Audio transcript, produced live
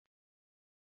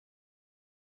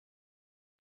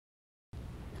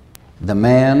The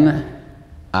man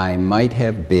I might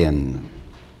have been.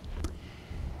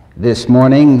 This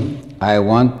morning, I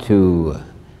want to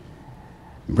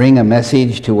bring a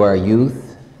message to our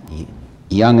youth,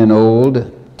 young and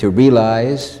old, to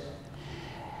realize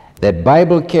that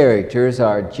Bible characters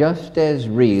are just as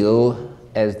real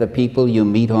as the people you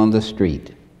meet on the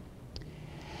street.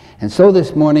 And so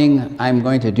this morning, I'm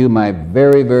going to do my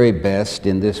very, very best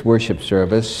in this worship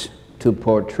service to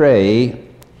portray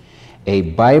a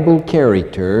Bible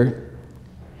character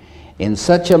in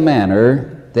such a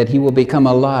manner that he will become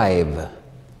alive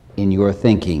in your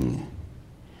thinking.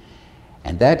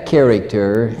 And that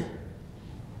character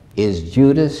is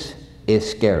Judas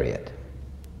Iscariot.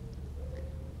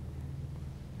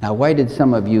 Now, why did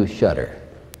some of you shudder?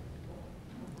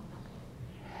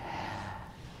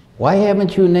 Why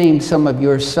haven't you named some of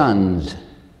your sons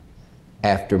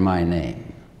after my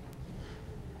name?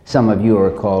 Some of you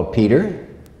are called Peter,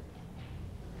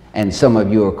 and some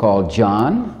of you are called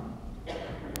John,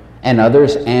 and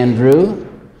others Andrew.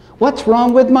 What's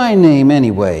wrong with my name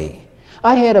anyway?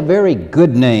 I had a very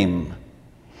good name.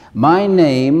 My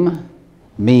name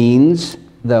means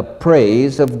the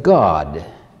praise of God,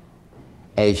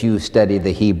 as you study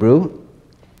the Hebrew.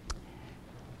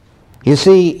 You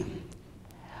see,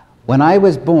 when I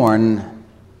was born,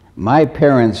 my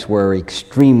parents were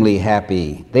extremely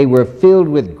happy. They were filled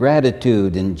with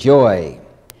gratitude and joy.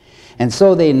 And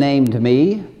so they named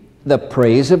me the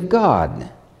praise of God.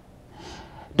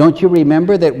 Don't you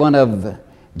remember that one of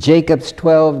Jacob's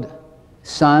 12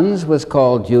 sons was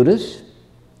called Judas?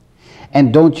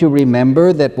 And don't you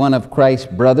remember that one of Christ's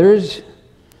brothers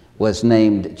was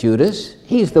named Judas?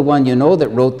 He's the one, you know, that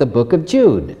wrote the book of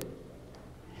Jude.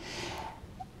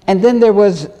 And then there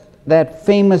was that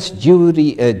famous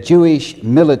Jewish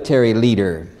military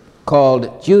leader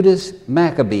called Judas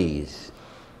Maccabees.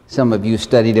 Some of you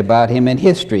studied about him in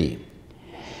history.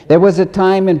 There was a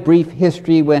time in brief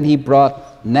history when he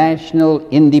brought national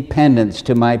independence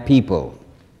to my people.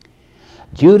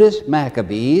 Judas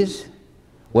Maccabees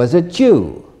was a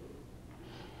Jew.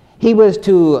 He was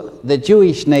to the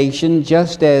Jewish nation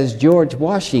just as George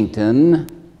Washington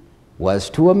was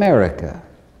to America.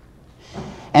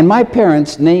 And my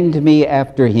parents named me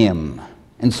after him,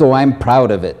 and so I'm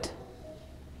proud of it.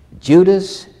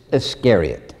 Judas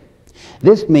Iscariot.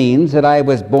 This means that I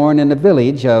was born in the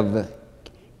village of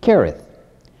Cherith,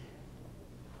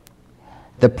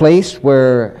 the place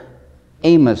where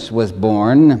Amos was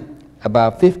born,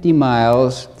 about 50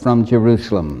 miles from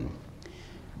Jerusalem.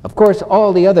 Of course,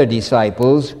 all the other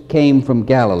disciples came from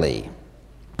Galilee.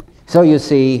 So you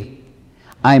see,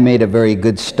 I made a very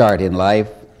good start in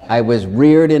life. I was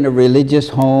reared in a religious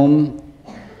home.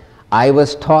 I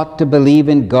was taught to believe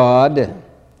in God.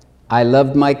 I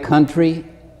loved my country.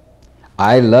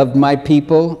 I loved my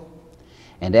people.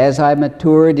 And as I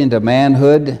matured into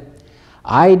manhood,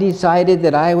 I decided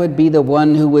that I would be the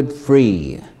one who would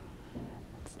free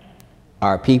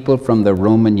our people from the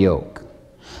Roman yoke.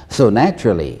 So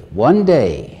naturally, one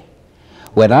day,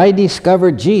 when I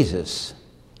discovered Jesus,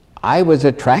 I was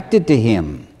attracted to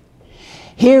him.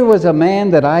 Here was a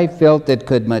man that I felt that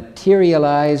could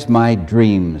materialize my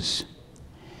dreams.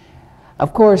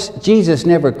 Of course, Jesus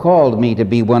never called me to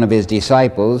be one of his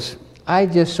disciples. I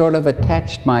just sort of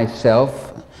attached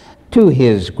myself to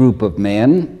his group of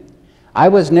men. I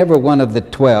was never one of the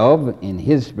 12 in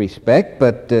his respect,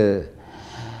 but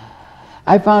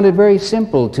I found it very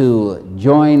simple to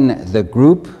join the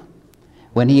group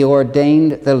when he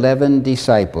ordained the 11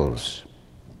 disciples.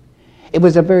 It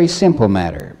was a very simple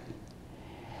matter.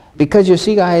 Because you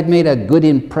see, I had made a good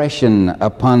impression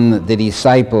upon the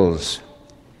disciples.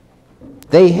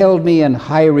 They held me in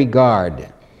high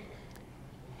regard.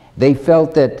 They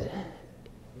felt that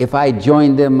if I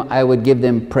joined them, I would give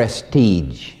them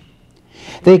prestige.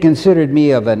 They considered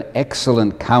me of an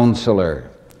excellent counselor.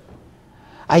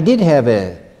 I did have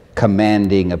a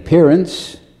commanding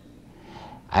appearance.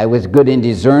 I was good in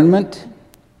discernment.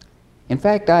 In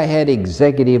fact, I had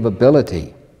executive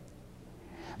ability.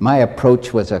 My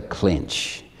approach was a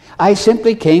clinch. I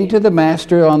simply came to the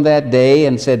master on that day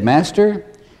and said, "Master,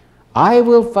 I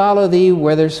will follow thee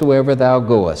whithersoever thou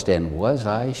goest." And was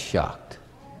I shocked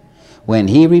when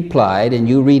he replied, and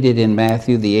you read it in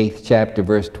Matthew, the 8th chapter,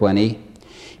 verse 20,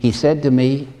 he said to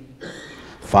me,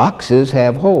 "Foxes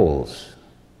have holes,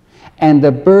 and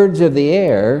the birds of the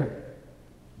air,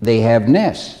 they have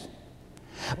nests.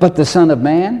 But the Son of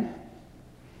Man,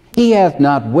 he hath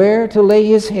not where to lay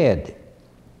his head."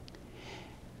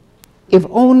 If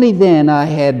only then I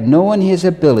had known his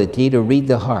ability to read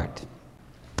the heart,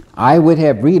 I would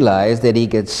have realized that he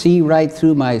could see right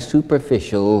through my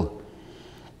superficial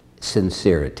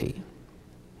sincerity.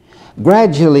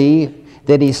 Gradually,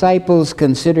 the disciples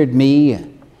considered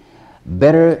me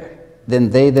better than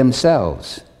they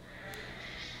themselves.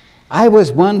 I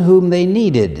was one whom they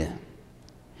needed.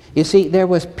 You see, there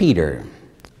was Peter.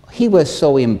 He was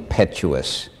so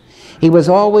impetuous. He was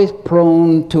always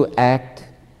prone to act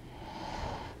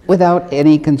without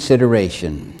any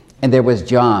consideration. And there was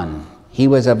John. He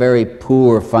was a very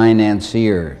poor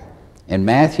financier. And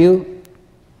Matthew?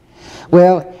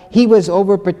 Well, he was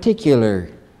over particular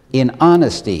in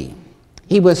honesty.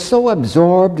 He was so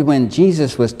absorbed when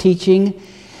Jesus was teaching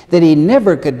that he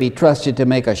never could be trusted to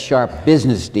make a sharp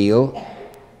business deal.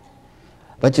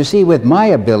 But you see, with my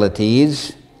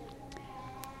abilities,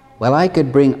 well, I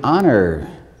could bring honor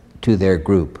to their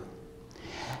group.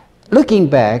 Looking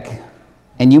back,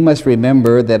 and you must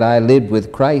remember that I lived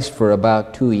with Christ for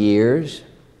about 2 years.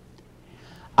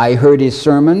 I heard his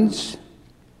sermons.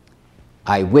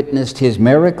 I witnessed his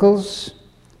miracles.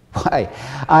 Why,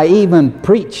 I even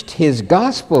preached his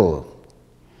gospel.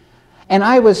 And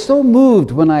I was so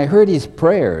moved when I heard his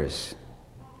prayers,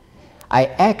 I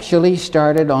actually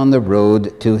started on the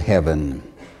road to heaven.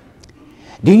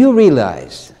 Do you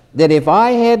realize that if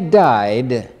I had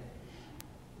died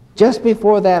just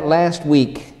before that last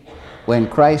week when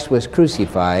Christ was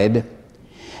crucified,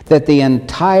 that the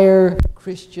entire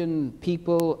Christian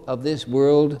people of this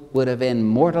world would have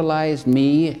immortalized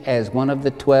me as one of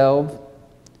the 12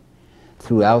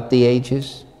 throughout the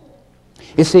ages?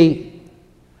 You see,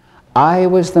 I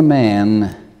was the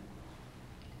man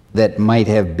that might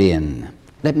have been.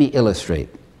 Let me illustrate.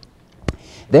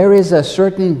 There is a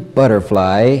certain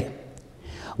butterfly,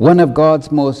 one of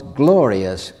God's most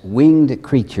glorious winged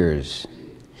creatures,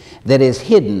 that is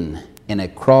hidden in a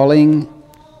crawling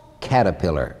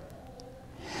caterpillar.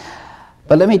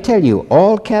 But let me tell you,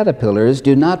 all caterpillars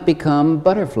do not become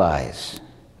butterflies.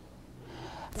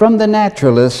 From the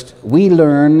naturalist, we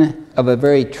learn of a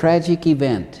very tragic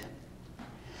event.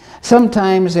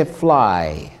 Sometimes a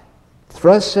fly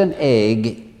thrusts an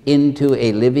egg into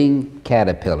a living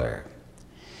caterpillar,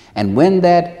 and when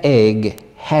that egg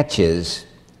hatches,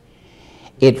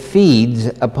 it feeds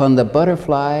upon the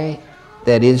butterfly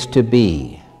that is to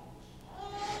be.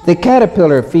 The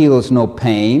caterpillar feels no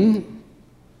pain.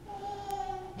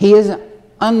 He is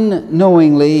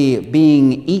unknowingly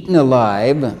being eaten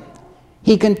alive.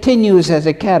 He continues as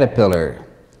a caterpillar,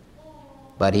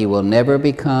 but he will never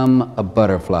become a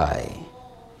butterfly.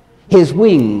 His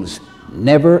wings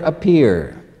never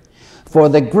appear, for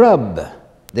the grub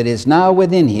that is now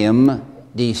within him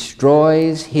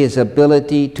destroys his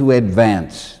ability to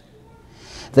advance.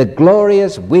 The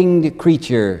glorious winged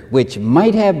creature which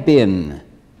might have been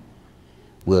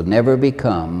will never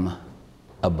become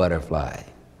a butterfly.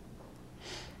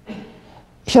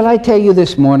 Shall I tell you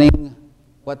this morning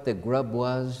what the grub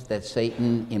was that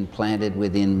Satan implanted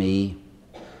within me,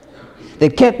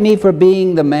 that kept me from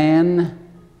being the man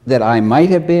that I might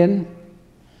have been?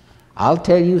 I'll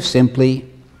tell you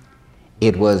simply,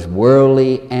 it was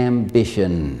worldly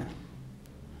ambition.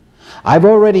 I've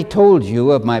already told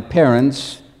you of my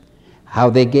parents, how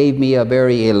they gave me a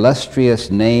very illustrious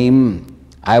name.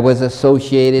 I was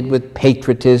associated with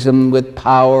patriotism, with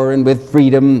power, and with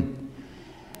freedom.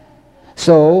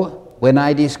 So, when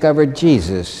I discovered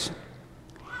Jesus,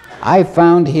 I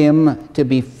found him to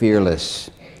be fearless.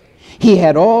 He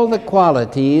had all the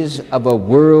qualities of a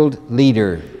world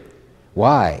leader.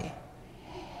 Why?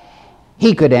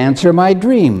 He could answer my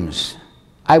dreams.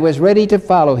 I was ready to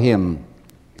follow him,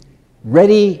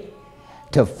 ready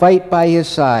to fight by his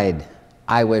side.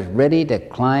 I was ready to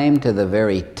climb to the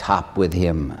very top with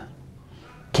him.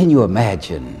 Can you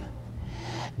imagine?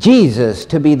 Jesus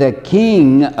to be the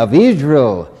King of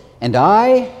Israel, and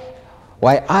I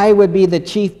would be the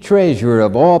chief treasurer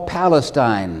of all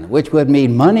Palestine, which would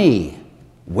mean money,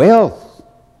 wealth,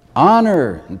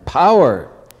 honor, and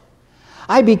power.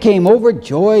 I became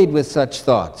overjoyed with such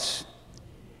thoughts.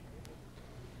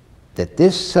 That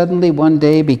this suddenly one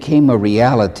day became a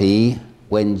reality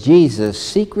when Jesus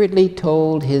secretly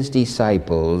told his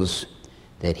disciples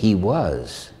that he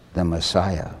was the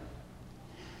Messiah.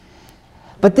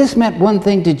 But this meant one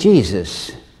thing to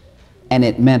Jesus, and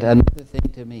it meant another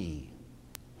thing to me.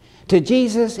 To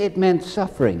Jesus, it meant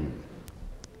suffering.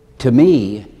 To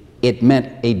me, it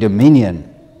meant a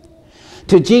dominion.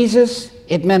 To Jesus,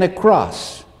 it meant a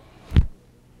cross.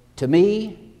 To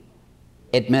me,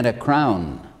 it meant a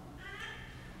crown.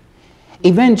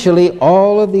 Eventually,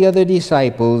 all of the other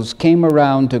disciples came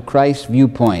around to Christ's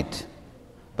viewpoint,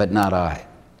 but not I.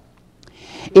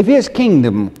 If his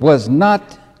kingdom was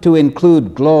not to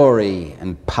include glory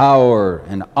and power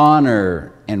and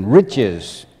honor and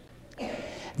riches,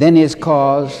 then his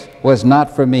cause was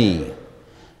not for me.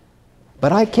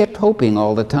 But I kept hoping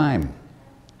all the time.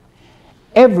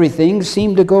 Everything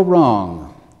seemed to go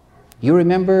wrong. You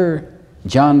remember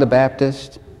John the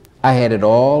Baptist? I had it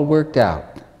all worked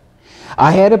out.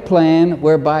 I had a plan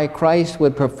whereby Christ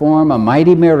would perform a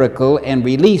mighty miracle and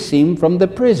release him from the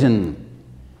prison.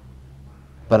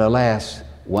 But alas,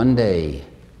 one day,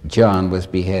 John was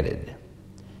beheaded.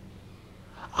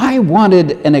 I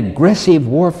wanted an aggressive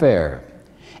warfare.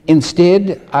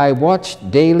 Instead, I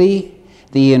watched daily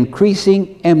the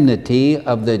increasing enmity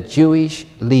of the Jewish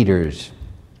leaders.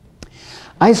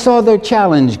 I saw their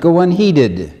challenge go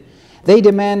unheeded. They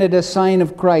demanded a sign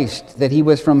of Christ, that he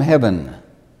was from heaven.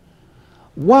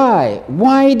 Why?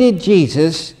 Why did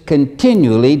Jesus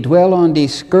continually dwell on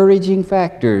discouraging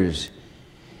factors?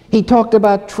 He talked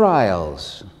about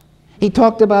trials. He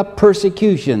talked about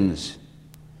persecutions.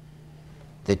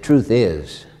 The truth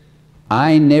is,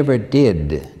 I never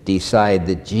did decide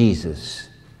that Jesus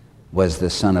was the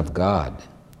Son of God.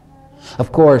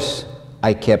 Of course,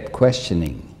 I kept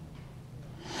questioning.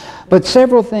 But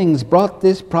several things brought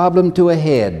this problem to a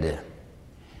head.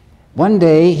 One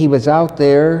day, he was out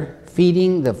there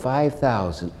feeding the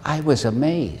 5,000. I was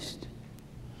amazed.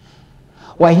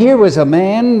 Why, here was a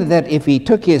man that if he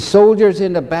took his soldiers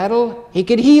into battle, he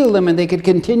could heal them and they could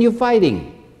continue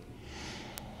fighting.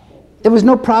 There was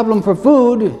no problem for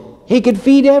food. He could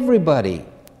feed everybody.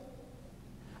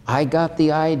 I got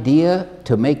the idea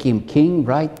to make him king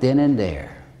right then and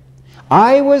there.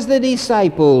 I was the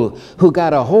disciple who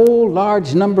got a whole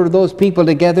large number of those people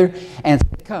together and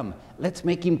said, come, let's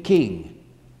make him king.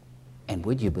 And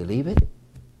would you believe it?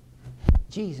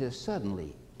 Jesus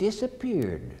suddenly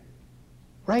disappeared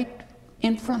right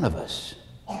in front of us.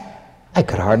 I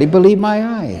could hardly believe my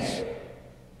eyes.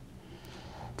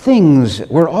 Things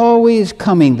were always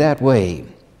coming that way.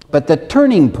 But the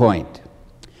turning point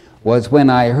was when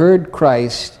I heard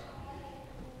Christ,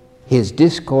 his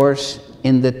discourse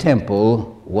in the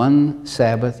temple one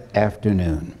Sabbath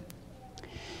afternoon.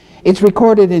 It's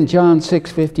recorded in John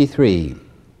 6:53.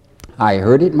 I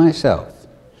heard it myself.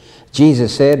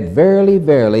 Jesus said, verily,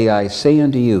 verily, I say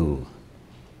unto you,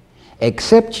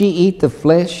 except ye eat the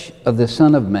flesh of the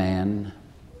Son of Man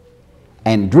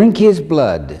and drink his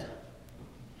blood,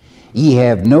 ye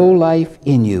have no life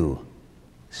in you.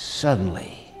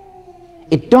 Suddenly,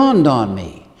 it dawned on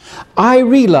me. I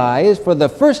realized for the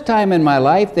first time in my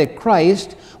life that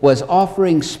Christ was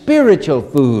offering spiritual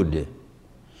food.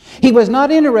 He was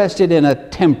not interested in a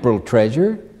temporal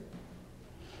treasure.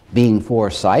 Being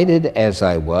foresighted as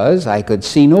I was, I could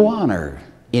see no honor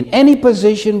in any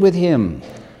position with him.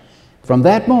 From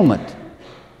that moment,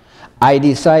 I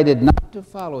decided not to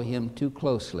follow him too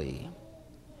closely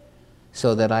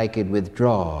so that I could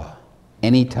withdraw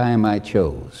any time I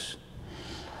chose.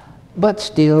 But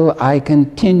still, I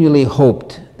continually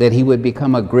hoped that he would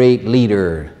become a great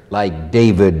leader like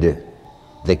David,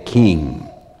 the king.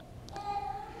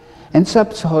 And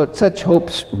such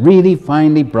hopes really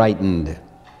finally brightened.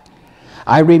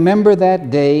 I remember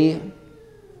that day.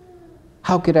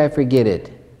 How could I forget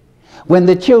it? When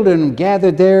the children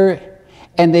gathered there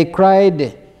and they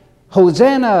cried,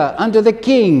 Hosanna unto the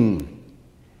King.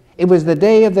 It was the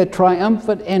day of the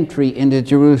triumphant entry into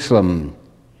Jerusalem.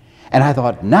 And I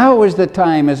thought, now is the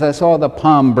time, as I saw the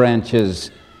palm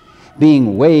branches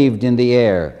being waved in the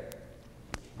air.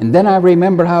 And then I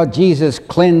remember how Jesus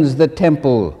cleansed the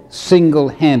temple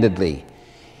single-handedly.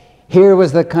 Here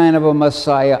was the kind of a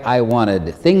Messiah I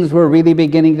wanted. Things were really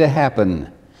beginning to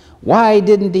happen. Why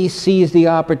didn't he seize the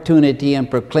opportunity and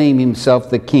proclaim himself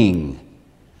the king?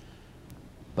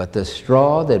 But the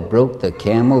straw that broke the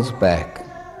camel's back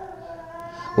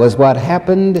was what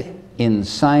happened in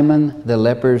Simon the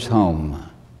leper's home.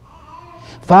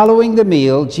 Following the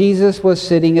meal, Jesus was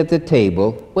sitting at the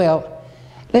table. Well,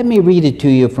 let me read it to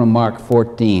you from Mark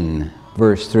 14,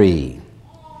 verse 3.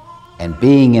 And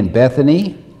being in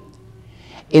Bethany,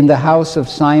 in the house of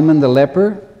Simon the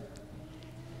leper,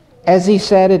 as he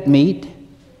sat at meat,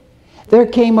 there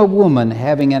came a woman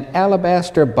having an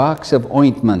alabaster box of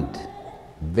ointment,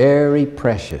 very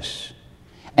precious.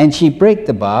 And she brake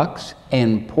the box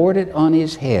and poured it on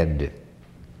his head.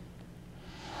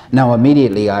 Now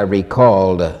immediately I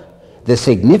recalled the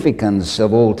significance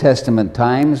of Old Testament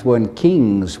times when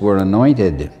kings were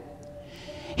anointed.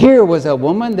 Here was a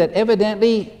woman that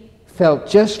evidently felt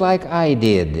just like I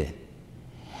did.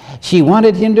 She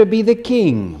wanted him to be the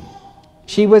king.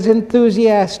 She was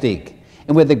enthusiastic,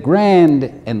 and with a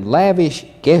grand and lavish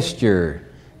gesture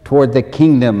toward the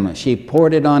kingdom, she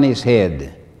poured it on his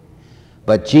head.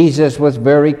 But Jesus was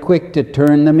very quick to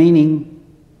turn the meaning.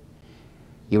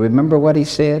 You remember what he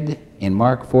said in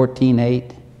Mark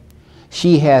 14:8?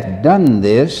 She hath done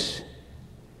this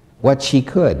what she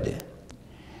could.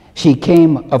 She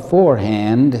came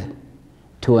aforehand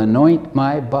to anoint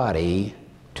my body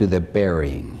to the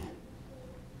burying.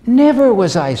 Never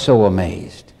was I so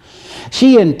amazed.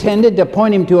 She intended to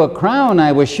point him to a crown,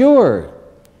 I was sure,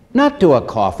 not to a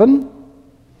coffin.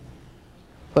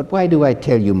 But why do I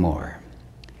tell you more?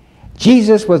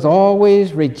 Jesus was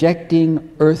always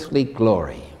rejecting earthly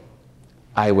glory.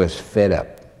 I was fed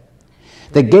up.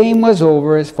 The game was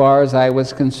over as far as I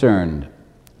was concerned.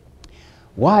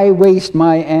 Why waste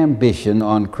my ambition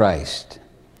on Christ?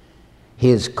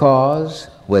 His cause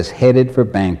was headed for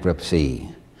bankruptcy.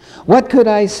 What could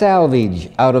I salvage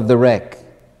out of the wreck?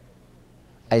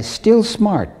 I still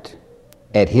smart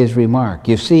at his remark.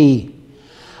 You see,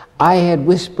 I had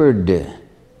whispered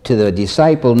to the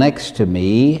disciple next to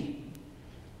me.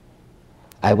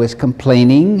 I was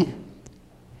complaining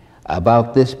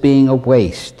about this being a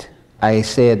waste. I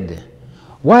said,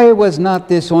 why was not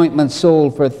this ointment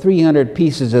sold for 300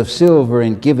 pieces of silver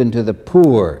and given to the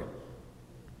poor?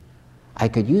 I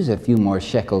could use a few more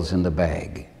shekels in the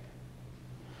bag.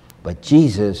 But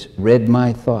Jesus read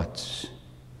my thoughts.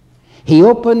 He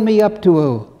opened me up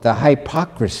to the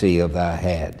hypocrisy of I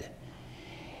had.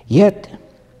 Yet,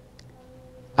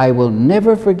 I will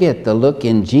never forget the look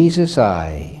in Jesus'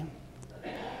 eye.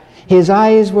 His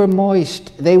eyes were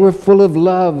moist. They were full of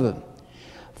love,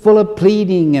 full of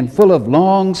pleading, and full of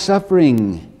long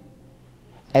suffering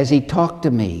as he talked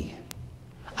to me.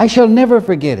 I shall never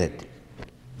forget it.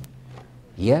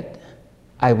 Yet,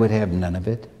 I would have none of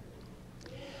it.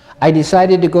 I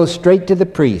decided to go straight to the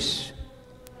priest.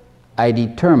 I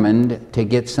determined to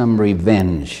get some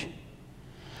revenge.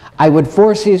 I would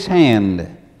force his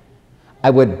hand. I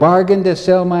would bargain to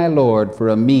sell my Lord for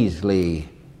a measly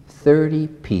 30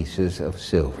 pieces of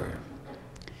silver.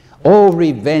 Oh,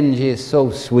 revenge is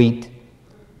so sweet.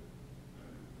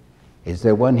 Is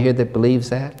there one here that believes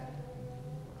that?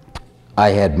 I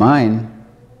had mine.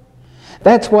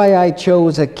 That's why I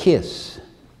chose a kiss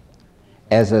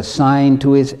as a sign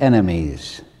to his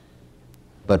enemies.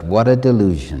 But what a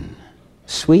delusion.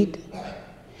 Sweet?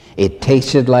 It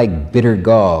tasted like bitter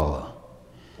gall.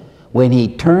 When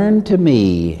he turned to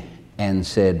me and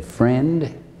said,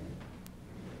 friend,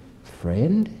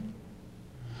 friend,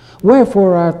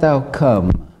 wherefore art thou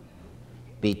come?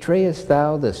 Betrayest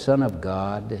thou the Son of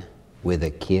God with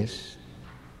a kiss?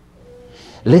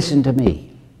 Listen to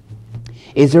me.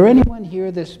 Is there anyone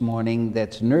here this morning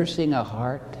that's nursing a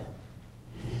heart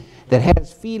that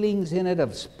has feelings in it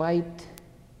of spite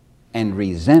and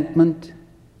resentment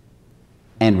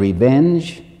and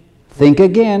revenge? Think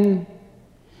again.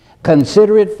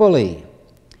 Consider it fully.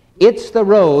 It's the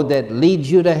road that leads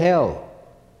you to hell.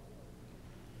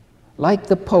 Like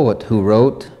the poet who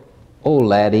wrote, "Oh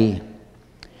laddie,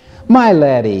 my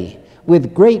laddie,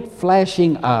 with great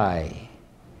flashing eye,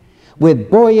 with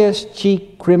boyish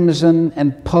cheek crimson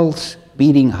and pulse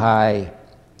beating high,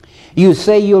 you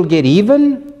say you'll get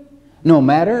even, no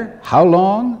matter how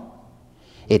long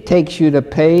it takes you to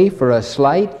pay for a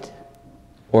slight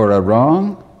or a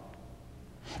wrong.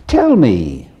 Tell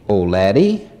me, oh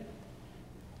laddie,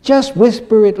 just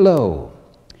whisper it low,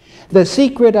 the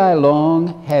secret I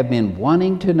long have been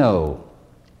wanting to know,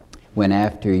 when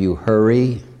after you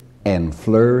hurry and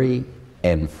flurry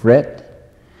and fret,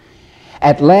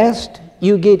 at last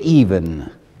you get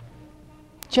even.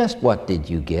 Just what did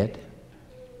you get?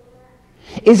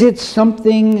 Is it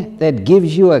something that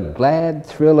gives you a glad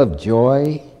thrill of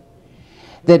joy,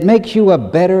 that makes you a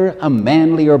better, a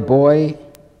manlier boy?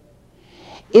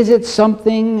 Is it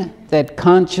something that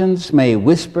conscience may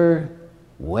whisper,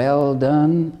 well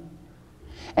done,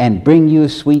 and bring you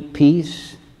sweet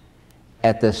peace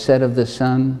at the set of the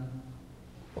sun?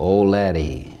 Oh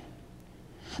laddie,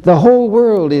 the whole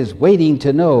world is waiting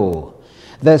to know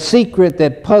the secret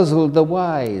that puzzled the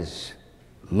wise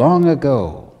long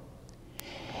ago.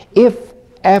 If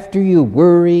after you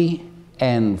worry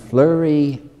and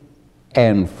flurry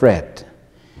and fret,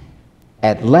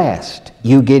 at last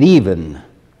you get even,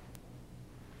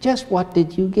 just what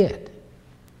did you get?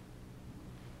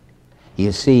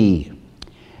 You see,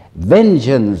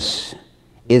 vengeance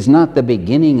is not the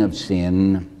beginning of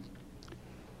sin.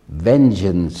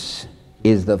 Vengeance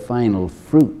is the final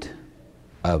fruit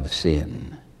of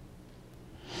sin.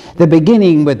 The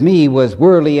beginning with me was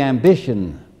worldly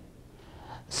ambition.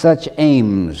 Such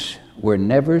aims were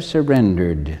never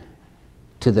surrendered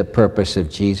to the purpose of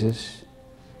Jesus.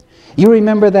 You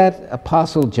remember that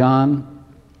Apostle John?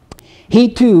 He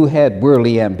too had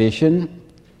worldly ambition.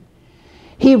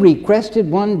 He requested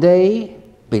one day,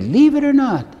 believe it or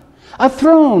not, a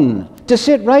throne to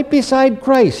sit right beside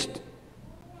Christ.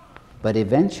 But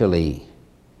eventually,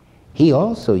 he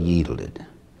also yielded.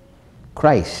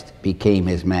 Christ became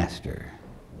his master.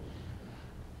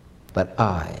 But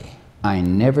I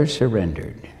never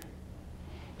surrendered.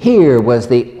 Here was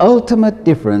the ultimate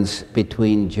difference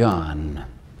between John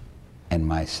and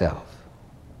myself.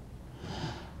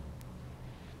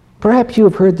 Perhaps you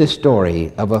have heard the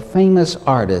story of a famous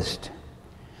artist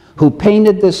who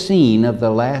painted the scene of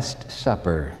the Last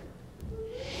Supper.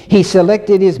 He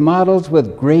selected his models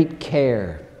with great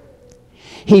care.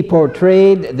 He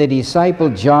portrayed the disciple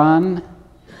John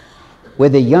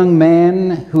with a young man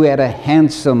who had a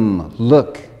handsome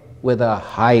look with a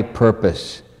high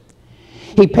purpose.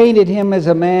 He painted him as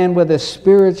a man with a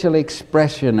spiritual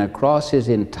expression across his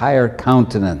entire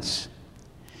countenance.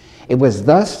 It was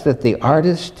thus that the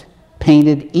artist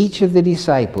painted each of the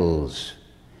disciples,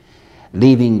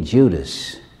 leaving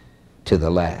Judas to the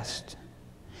last.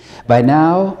 By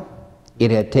now,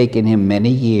 it had taken him many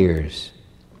years.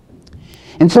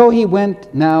 And so he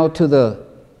went now to the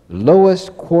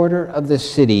lowest quarter of the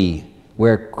city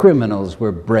where criminals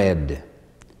were bred.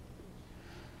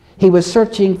 He was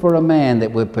searching for a man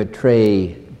that would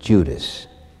portray Judas.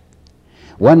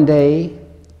 One day,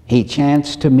 he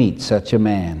chanced to meet such a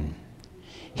man.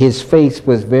 His face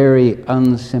was very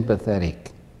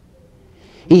unsympathetic.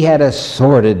 He had a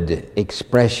sordid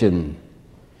expression.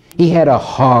 He had a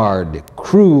hard,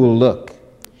 cruel look.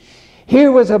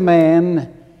 Here was a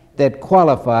man that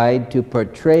qualified to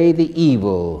portray the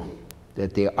evil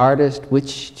that the artist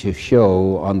wished to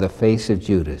show on the face of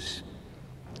Judas.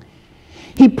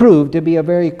 He proved to be a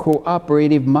very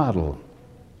cooperative model.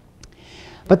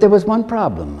 But there was one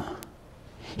problem.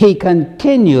 He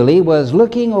continually was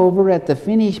looking over at the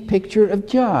finished picture of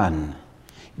John.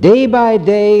 Day by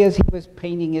day, as he was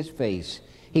painting his face,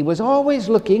 he was always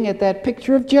looking at that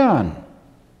picture of John.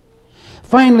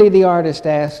 Finally, the artist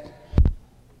asked,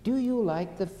 "Do you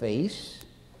like the face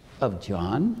of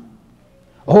John?"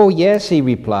 "Oh, yes," he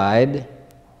replied.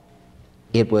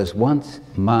 "It was once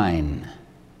mine."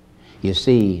 You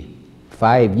see,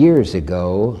 5 years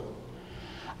ago,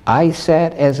 I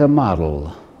sat as a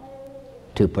model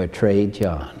to portray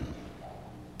John.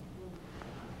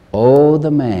 Oh,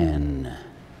 the man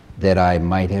that I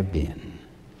might have been.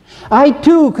 I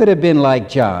too could have been like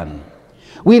John.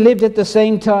 We lived at the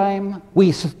same time.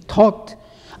 We talked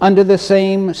under the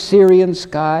same Syrian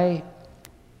sky.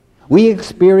 We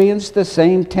experienced the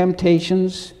same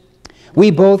temptations.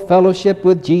 We both fellowshiped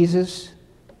with Jesus.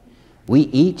 We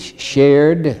each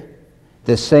shared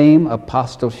the same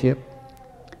apostleship.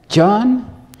 John,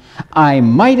 I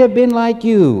might have been like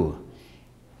you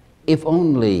if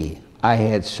only I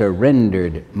had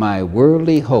surrendered my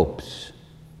worldly hopes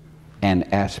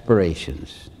and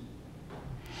aspirations.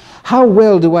 How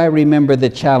well do I remember the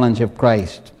challenge of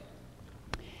Christ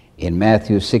in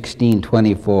Matthew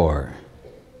 16:24.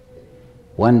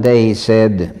 One day he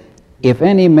said, "If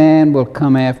any man will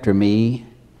come after me,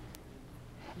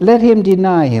 let him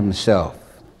deny himself,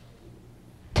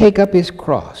 take up his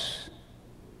cross,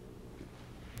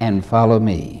 and follow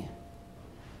me."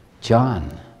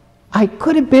 John, I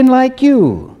could have been like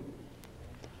you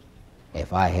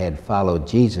if I had followed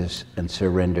Jesus and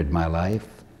surrendered my life.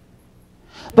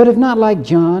 But if not like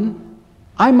John,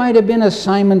 I might have been a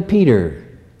Simon Peter.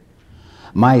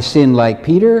 My sin, like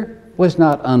Peter, was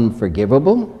not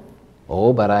unforgivable.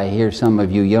 Oh, but I hear some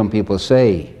of you young people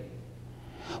say,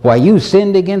 "Why, you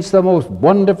sinned against the most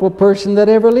wonderful person that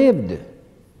ever lived."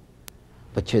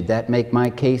 But should that make my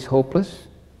case hopeless?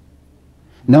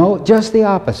 No, just the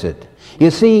opposite. You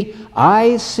see,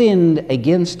 I sinned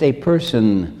against a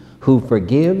person who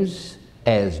forgives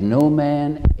as no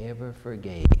man ever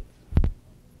forgave.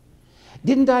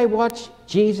 Didn't I watch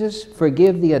Jesus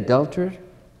forgive the adulteress?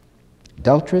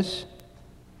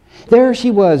 There she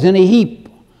was in a heap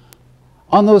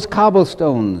on those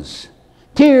cobblestones,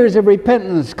 tears of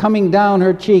repentance coming down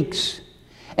her cheeks.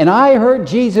 And I heard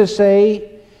Jesus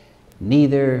say,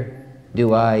 "Neither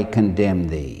do I condemn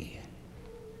thee.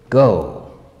 Go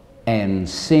and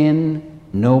sin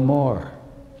no more."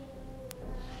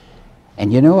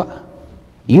 And you know,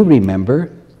 you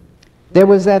remember, there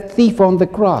was that thief on the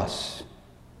cross.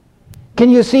 Can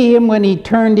you see him when he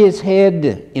turned his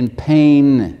head in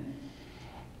pain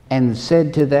and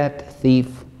said to that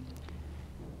thief,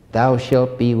 "Thou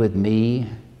shalt be with me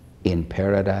in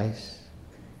paradise"?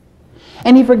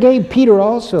 And he forgave Peter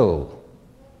also,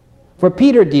 for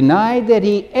Peter denied that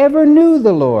he ever knew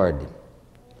the Lord.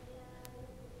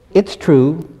 It's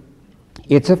true.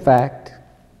 It's a fact.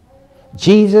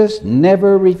 Jesus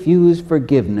never refused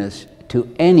forgiveness to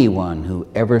anyone who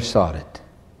ever sought it.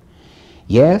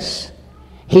 Yes,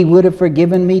 he would have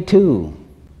forgiven me too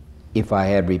if I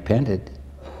had repented.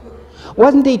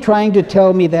 Wasn't he trying to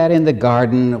tell me that in the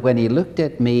garden when he looked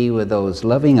at me with those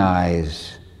loving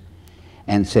eyes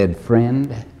and said,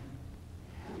 "Friend,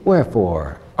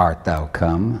 wherefore art thou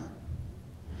come?"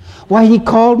 Why, he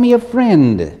called me a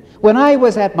friend when I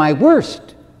was at my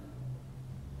worst.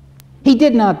 He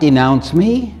did not denounce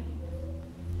me.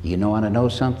 You want to know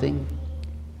something?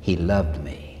 He loved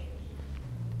me.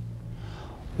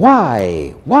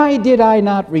 Why? Why did I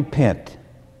not repent?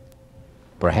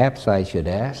 Perhaps I should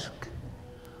ask,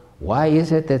 why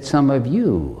is it that some of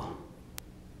you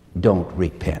don't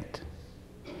repent?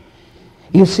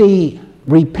 You see,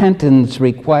 repentance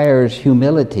requires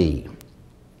humility,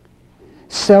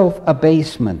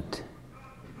 self-abasement,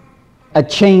 a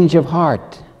change of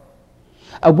heart,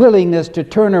 a willingness to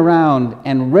turn around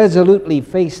and resolutely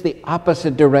face the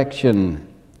opposite direction.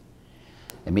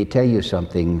 Let me tell you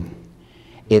something.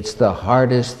 It's the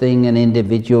hardest thing an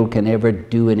individual can ever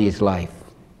do in his life.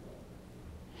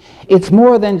 It's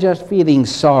more than just feeling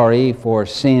sorry for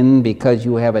sin because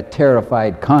you have a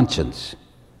terrified conscience.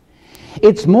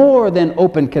 It's more than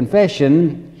open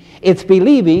confession. It's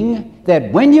believing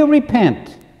that when you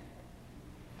repent,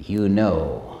 you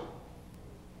know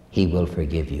He will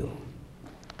forgive you.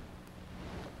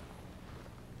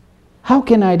 How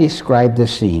can I describe the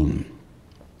scene?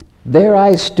 There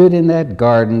I stood in that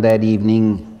garden that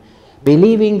evening,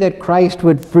 believing that Christ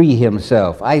would free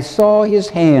himself. I saw his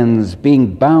hands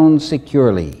being bound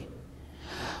securely.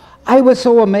 I was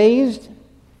so amazed,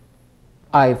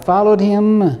 I followed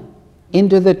him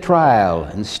into the trial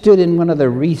and stood in one of the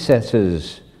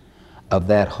recesses of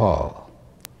that hall.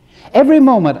 Every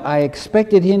moment I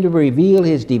expected him to reveal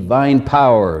his divine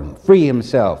power and free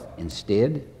himself.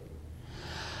 Instead,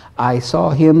 I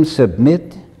saw him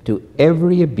submit to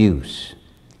every abuse.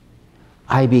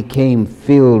 I became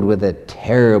filled with a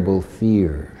terrible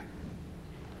fear.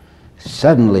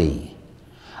 Suddenly,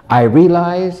 I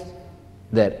realized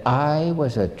that I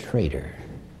was a traitor.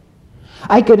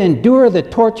 I could endure the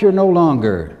torture no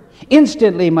longer.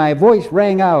 Instantly, my voice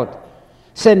rang out,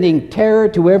 sending terror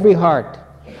to every heart.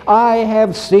 I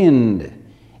have sinned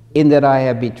in that I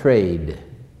have betrayed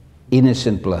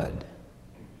innocent blood.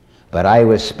 But I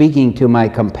was speaking to my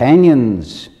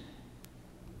companions.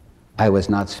 I was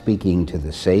not speaking to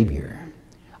the Savior.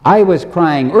 I was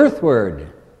crying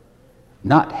earthward,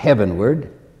 not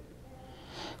heavenward.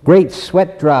 Great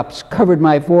sweat drops covered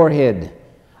my forehead.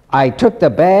 I took the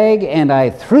bag and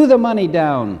I threw the money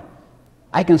down.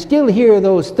 I can still hear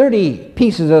those 30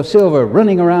 pieces of silver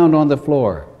running around on the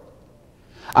floor.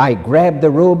 I grabbed the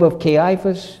robe of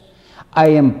Caiaphas. I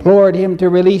implored him to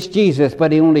release Jesus,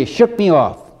 but he only shook me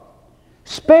off.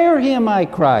 "Spare him," I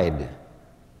cried.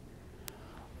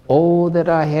 Oh, that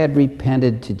I had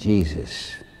repented to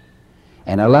Jesus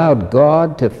and allowed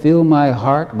God to fill my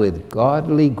heart with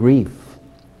godly grief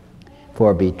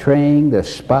for betraying the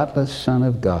spotless Son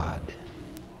of God.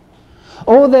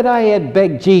 Oh, that I had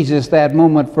begged Jesus that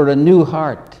moment for a new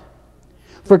heart,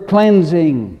 for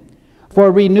cleansing,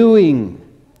 for renewing,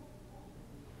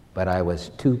 but I was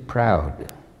too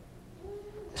proud.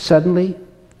 Suddenly,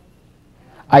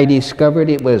 I discovered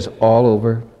it was all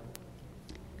over.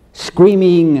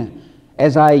 Screaming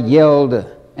as I yelled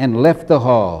and left the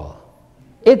hall,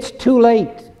 "It's too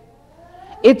late!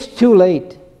 It's too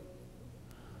late!"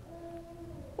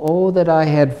 Oh, that I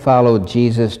had followed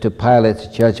Jesus to Pilate's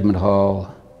judgment hall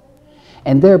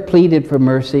and there pleaded for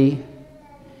mercy.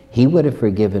 He would have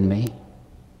forgiven me.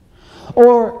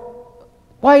 Or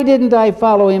why didn't I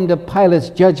follow him to Pilate's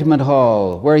judgment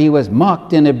hall where he was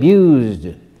mocked and abused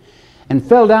and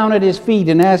fell down at his feet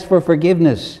and asked for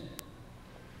forgiveness?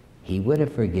 He would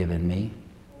have forgiven me.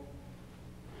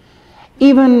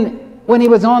 Even when he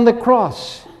was on the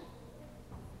cross,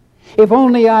 if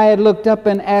only I had looked up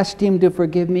and asked him to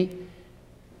forgive me,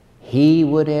 he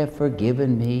would have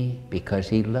forgiven me because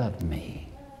he loved me.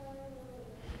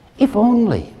 If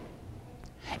only.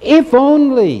 If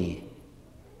only.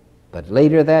 But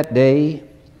later that day,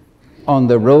 on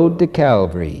the road to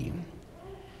Calvary,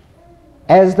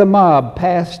 as the mob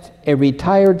passed a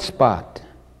retired spot,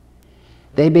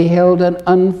 they beheld an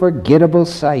unforgettable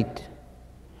sight.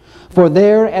 For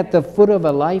there at the foot of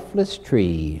a lifeless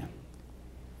tree,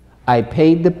 I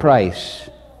paid the price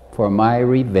for my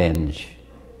revenge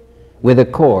with a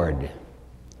cord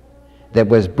that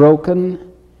was broken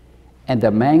and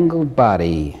a mangled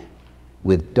body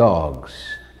with dogs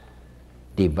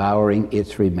devouring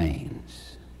its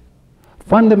remains.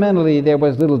 Fundamentally, there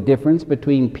was little difference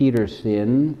between Peter's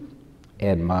sin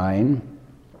and mine.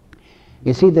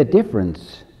 You see, the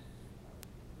difference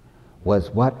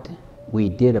was what we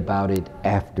did about it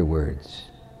afterwards.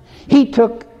 He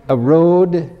took a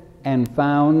road and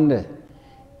found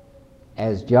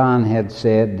as John had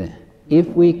said, if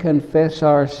we confess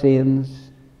our sins,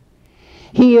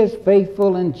 He is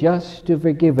faithful and just to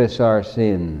forgive us our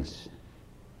sins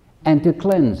and to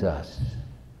cleanse us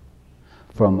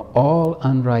from all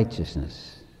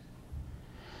unrighteousness.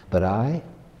 But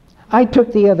I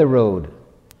took the other road,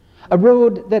 a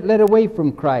road that led away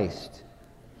from Christ,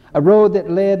 a road that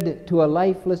led to a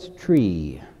lifeless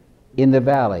tree in the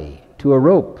valley, to a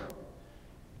rope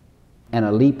and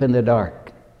a leap in the dark.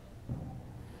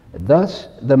 Thus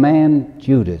the man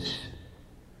Judas,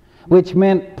 which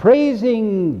meant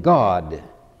praising God,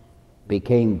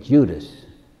 became Judas,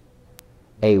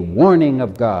 a warning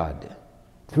of God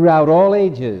throughout all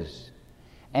ages.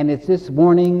 And it's this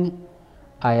warning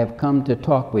I have come to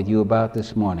talk with you about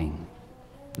this morning.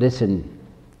 Listen,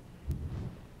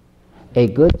 a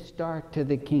good start to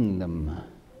the kingdom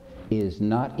is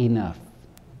not enough.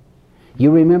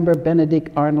 You remember Benedict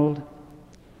Arnold?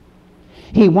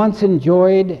 He once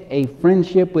enjoyed a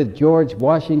friendship with George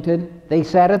Washington. They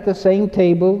sat at the same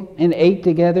table and ate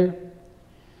together.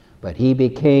 But he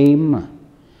became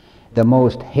the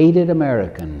most hated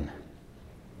American,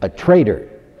 a traitor.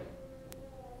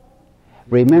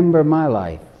 Remember my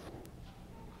life.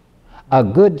 A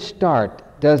good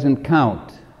start doesn't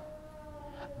count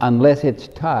unless it's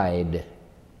tied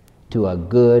to a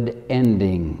good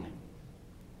ending.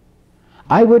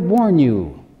 I would warn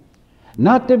you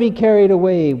not to be carried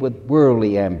away with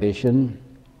worldly ambition.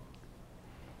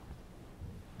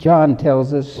 John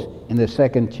tells us in the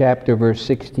 2nd chapter, verse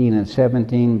 16 and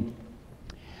 17,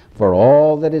 for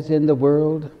all that is in the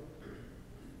world,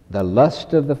 the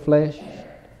lust of the flesh,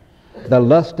 the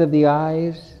lust of the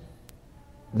eyes,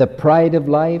 the pride of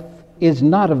life, is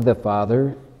not of the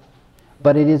Father,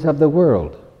 but it is of the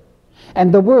world.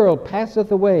 And the world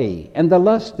passeth away, and the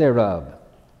lust thereof.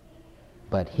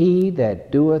 But he that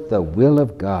doeth the will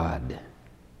of God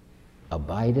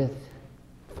abideth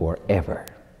forever.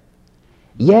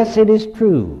 Yes, it is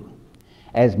true,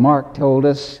 as Mark told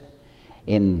us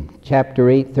in chapter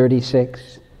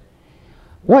 8:36,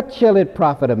 what shall it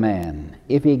profit a man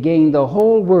if he gain the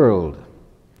whole world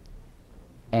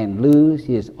and lose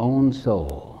his own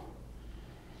soul?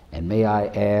 And may I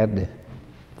add,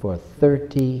 for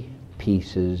 30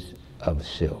 pieces of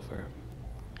silver.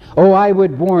 Oh, I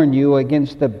would warn you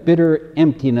against the bitter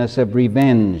emptiness of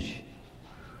revenge.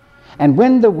 And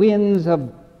when the winds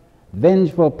of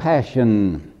vengeful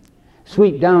passion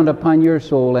sweep down upon your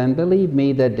soul, and believe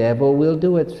me, the devil will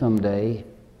do it someday.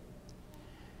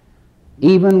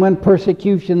 Even when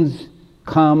persecutions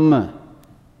come,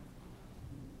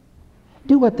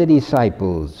 do what the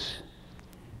disciples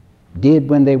did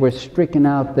when they were stricken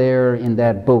out there in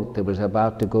that boat that was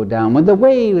about to go down. When the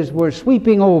waves were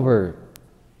sweeping over,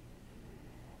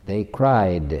 they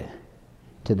cried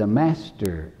to the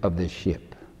master of the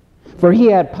ship, for he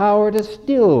had power to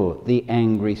still the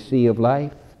angry sea of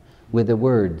life with the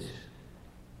words,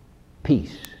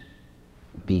 peace,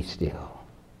 be still.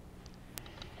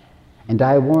 And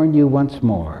I warn you once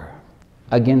more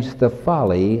against the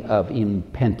folly of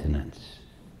impenitence.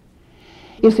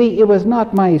 You see, it was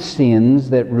not my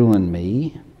sins that ruined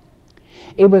me.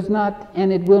 It was not,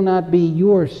 and it will not be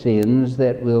your sins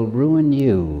that will ruin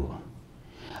you.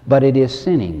 But it is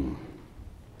sinning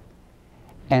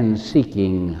and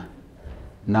seeking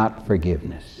not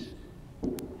forgiveness.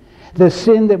 The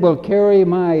sin that will carry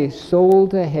my soul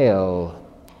to hell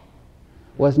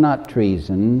was not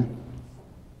treason,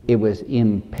 it was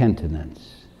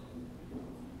impenitence.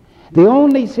 The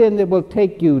only sin that will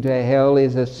take you to hell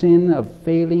is a sin of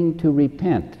failing to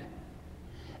repent.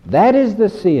 That is the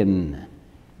sin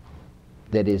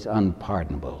that is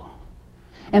unpardonable.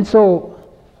 And so,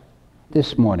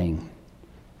 this morning,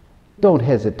 don't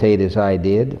hesitate as I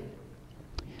did.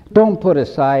 Don't put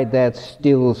aside that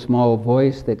still small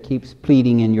voice that keeps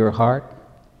pleading in your heart.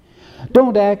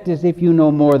 Don't act as if you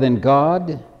know more than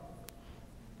God.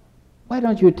 Why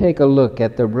don't you take a look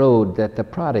at the road that the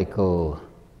prodigal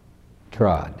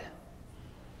trod?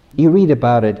 You read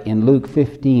about it in Luke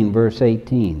 15, verse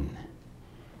 18.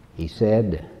 He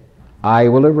said, I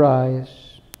will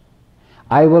arise,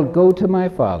 I will go to my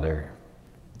father,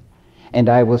 and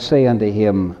I will say unto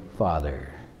him,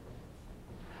 Father,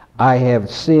 I have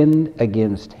sinned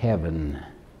against heaven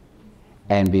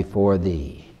and before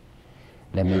thee.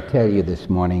 Let me tell you this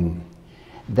morning,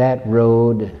 that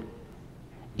road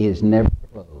is never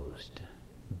closed,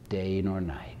 day nor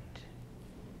night.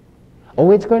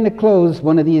 Oh, it's going to close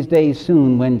one of these days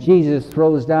soon when Jesus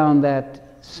throws down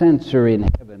that censer in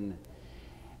heaven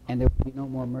and there will be no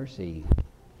more mercy.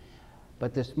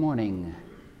 But this morning,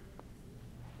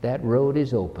 that road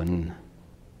is open.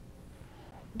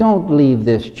 Don't leave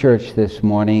this church this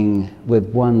morning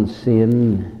with one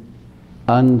sin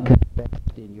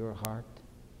unconfessed in your heart.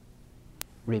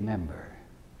 Remember,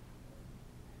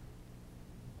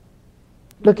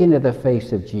 look into the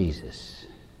face of Jesus.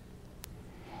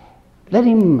 Let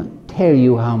him tell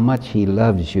you how much he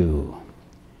loves you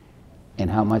and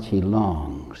how much he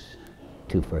longs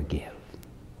to forgive.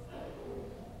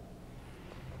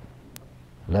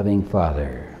 Loving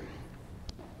Father,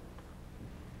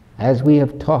 as we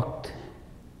have talked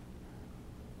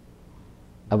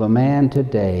of a man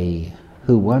today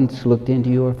who once looked into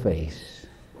your face,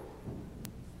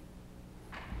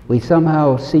 we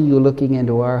somehow see you looking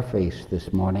into our face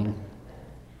this morning.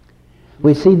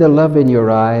 We see the love in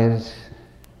your eyes.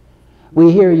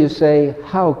 We hear you say,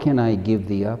 "How can I give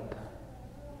thee up?"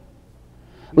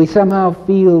 We somehow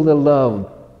feel the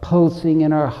love pulsing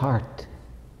in our heart.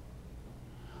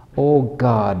 Oh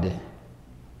God,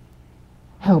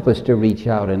 help us to reach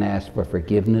out and ask for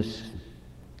forgiveness.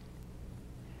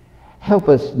 Help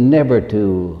us never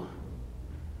to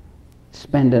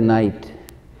spend a night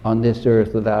on this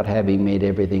earth without having made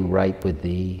everything right with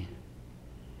thee.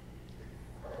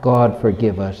 God,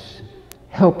 forgive us.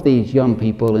 Help these young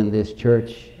people in this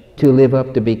church to live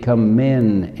up to become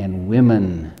men and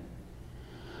women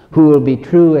who will be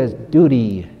true as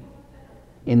duty,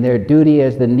 in their duty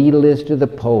as the needle is to the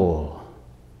pole.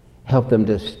 Help them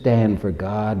to stand for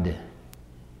God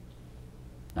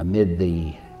amid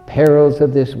the perils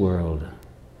of this world.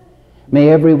 May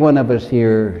every one of us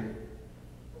here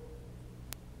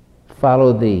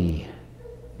follow thee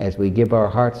as we give our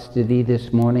hearts to thee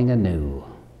this morning anew.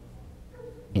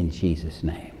 In Jesus'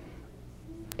 name,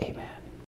 amen.